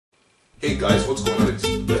Hey guys, what's going on? It's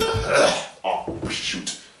oh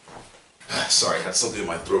shoot. Sorry, I had something in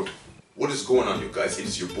my throat. What is going on, you guys?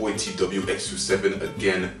 It's your boy TWXU7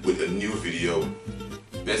 again with a new video.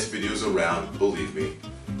 Best videos around, believe me.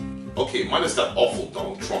 Okay, minus that awful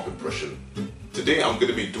Donald Trump impression. Today I'm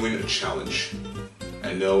gonna be doing a challenge.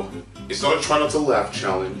 And no, it's not a try not to laugh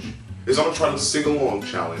challenge. It's not a try not to sing along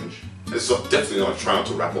challenge. And it's definitely not a try not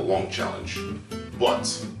to rap along challenge.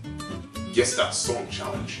 But guess that song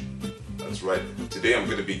challenge. That's right. Today I'm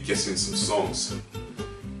going to be guessing some songs.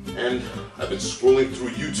 And I've been scrolling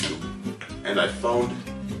through YouTube and I found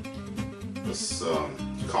this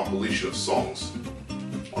compilation of songs.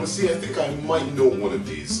 Honestly, I think I might know one of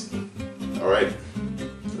these. Alright,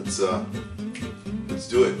 let's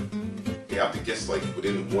do it. You have to guess like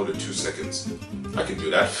within 1 or 2 seconds. I can do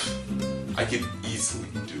that. I can easily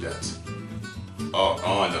do that. Oh,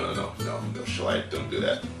 no, shall I? Don't do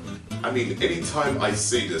that. I mean, anytime I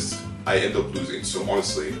say this, I end up losing, so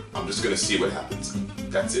honestly, I'm just gonna see what happens.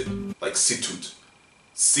 That's it. Like, c'est tout.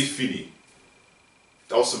 C'est fini.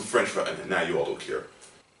 That was some French, and now you all don't care.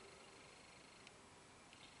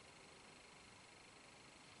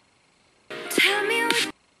 Tell me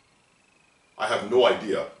what. I have no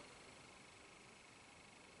idea.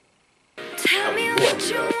 Tell me what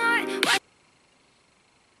you want.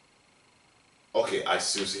 Okay, I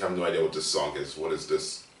seriously have no idea what this song is. What is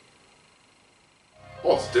this?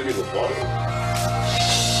 Oh, it's Demi Lovato.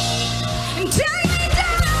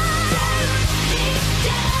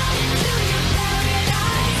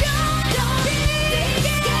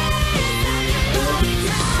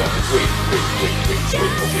 Wait.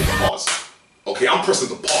 Okay, pause. Okay, I'm pressing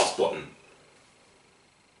the pause button.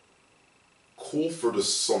 Cool for the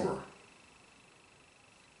summer.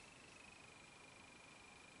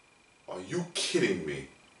 Are you kidding me?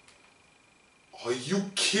 Are you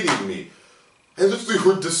kidding me? I literally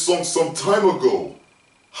heard this song some time ago.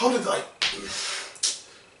 How did I...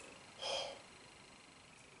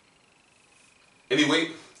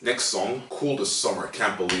 Anyway, next song, Cool this Summer,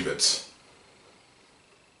 can't believe it.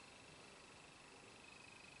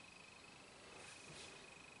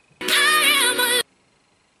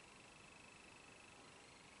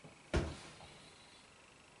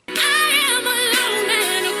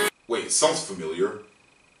 Wait, it sounds familiar.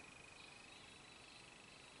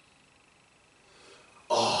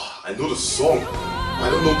 Oh, I know the song. I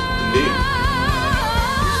don't know the name.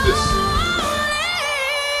 Who's this?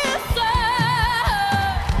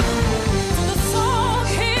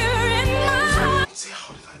 Say,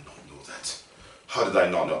 how did I not know that? How did I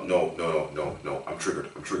not know? No. I'm triggered.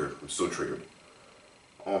 I'm so triggered.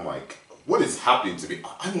 Oh my... What is happening to me?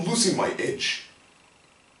 I'm losing my edge.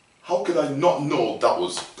 How could I not know that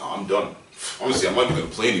was... Oh, I'm done. Honestly, I'm not even going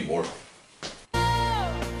to play anymore.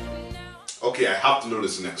 Okay, I have to know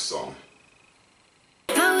this next song.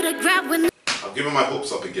 I'm giving my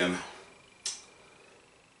hopes up again.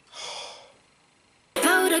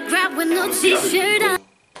 Honestly, I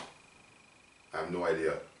have no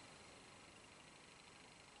idea.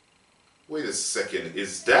 Wait a second,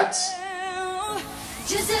 is that...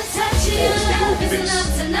 Just a touch of your love is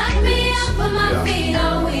enough to knock me off of my feet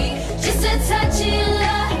all week. Just a touch of your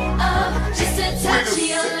love, just a touch of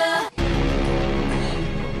your love.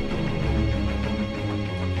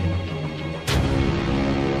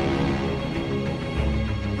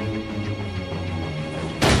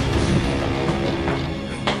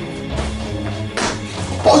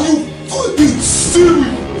 Are you flipping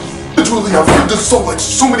serious? Literally, I've heard this song like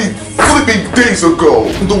so many flipping days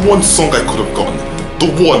ago. The one song I could have gotten. The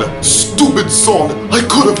one stupid song I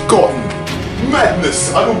could have gotten.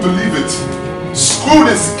 Madness, I don't believe it. Screw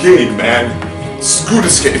this game, man. Screw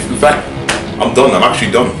this game. In fact, I'm done. I'm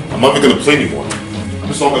actually done. I'm not even gonna play anymore. I'm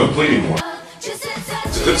just not gonna play anymore.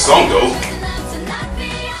 It's a good song though.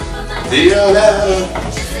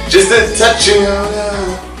 Just a touch of your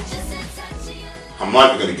love. I'm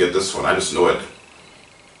not even gonna get this one. I just know it.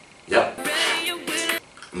 Yep.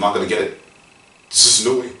 I'm not gonna get it. There's just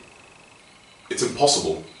no way. It's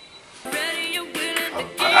impossible.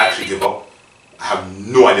 I actually give up. I have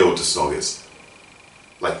no idea what this song is.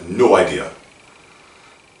 Like, no idea.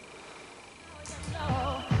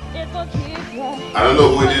 I don't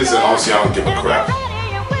know who it is, and honestly, I don't give a crap.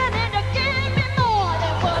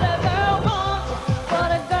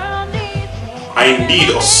 I need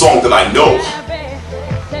a song that I know.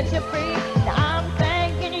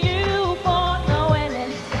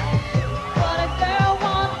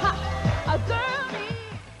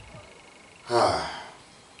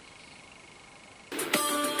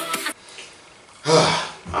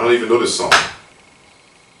 I don't even know this song.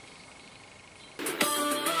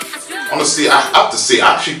 Honestly, I have to say,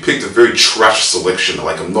 I actually picked a very trash selection.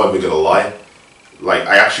 Like, I'm not even gonna lie. Like,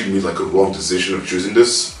 I actually made like a wrong decision of choosing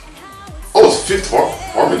this. Oh, it's Fifth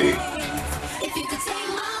Harmony.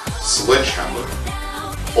 Sledgehammer.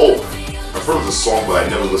 Oh, I've heard of the song, but I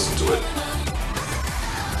never listened to it.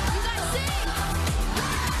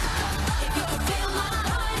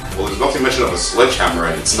 Well, there's nothing mentioned of a sledgehammer,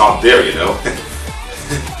 and it's not there, you know?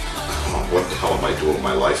 What the hell am I doing with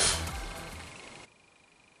my life?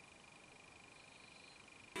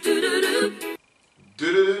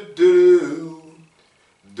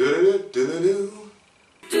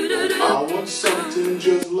 I want something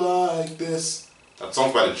just like this. That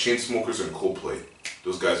song's by the Chainsmokers and Coldplay.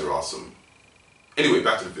 Those guys are awesome. Anyway,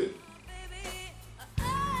 back to the vid.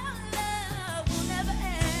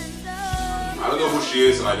 I don't know who she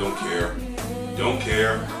is and I don't care. Don't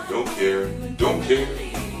care, don't care, don't care,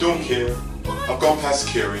 don't care. I've gone past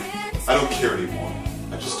caring. I don't care anymore.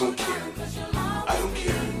 I just don't care. I don't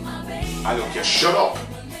care. I don't care. Shut up!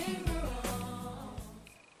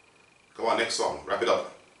 Come on, next song. Wrap it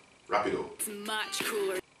up. Rapido. It's much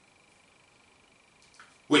cooler.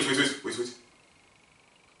 Wait. It's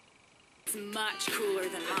much cooler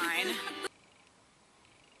than mine.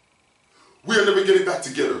 We Are Never Getting Back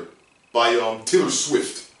Together by Taylor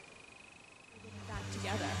Swift. Back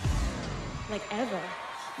together. Like ever.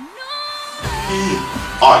 We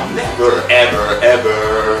are never, ever,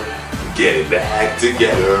 ever getting back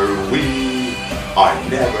together. We are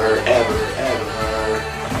never, ever, ever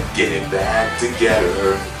getting back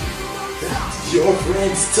together. Your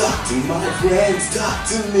friends talk to my friends, talk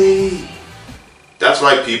to me. That's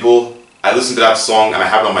right, people. I listened to that song and I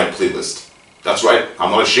have it on my playlist. That's right,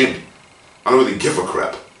 I'm not ashamed. I don't really give a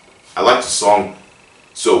crap. I like the song,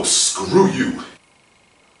 so screw you.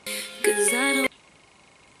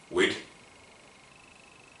 Wait.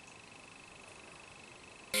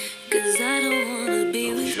 She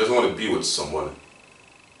doesn't want to be with someone.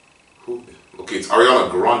 Who? Okay, it's Ariana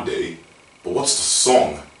Grande, but what's the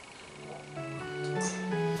song?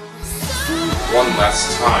 One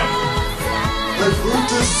last time. I've heard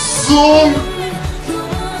this song!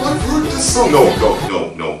 I've heard this song! No.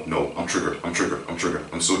 I'm triggered. I'm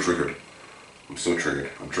so triggered. I'm so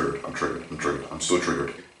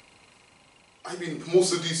triggered. I mean,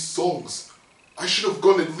 most of these songs, I should have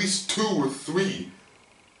gone at least 2 or 3.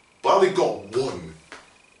 But I only got 1.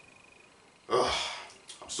 Ugh,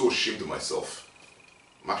 I'm so ashamed of myself.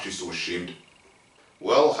 I'm actually so ashamed.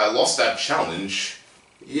 Well, I lost that challenge.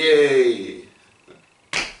 Yay!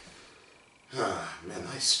 Man,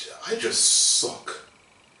 I just suck.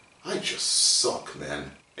 I just suck,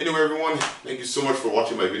 man. Anyway, everyone, thank you so much for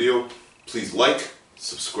watching my video. Please like,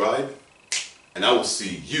 subscribe, and I will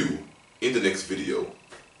see you in the next video.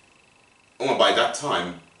 Oh, and by that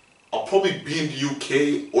time, I'll probably be in the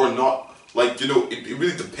UK or not. Like, you know, it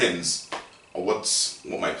really depends on what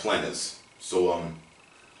my plan is. So,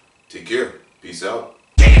 take care. Peace out.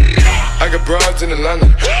 I got broads in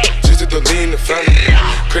Atlanta, just to the lean the family.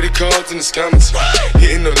 Credit cards in the scammers,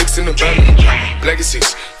 hitting the licks in the van.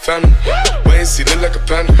 Legacies, family, wait and see, look like a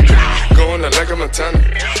panda. Going out like a Montana.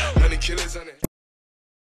 Honey killers on it.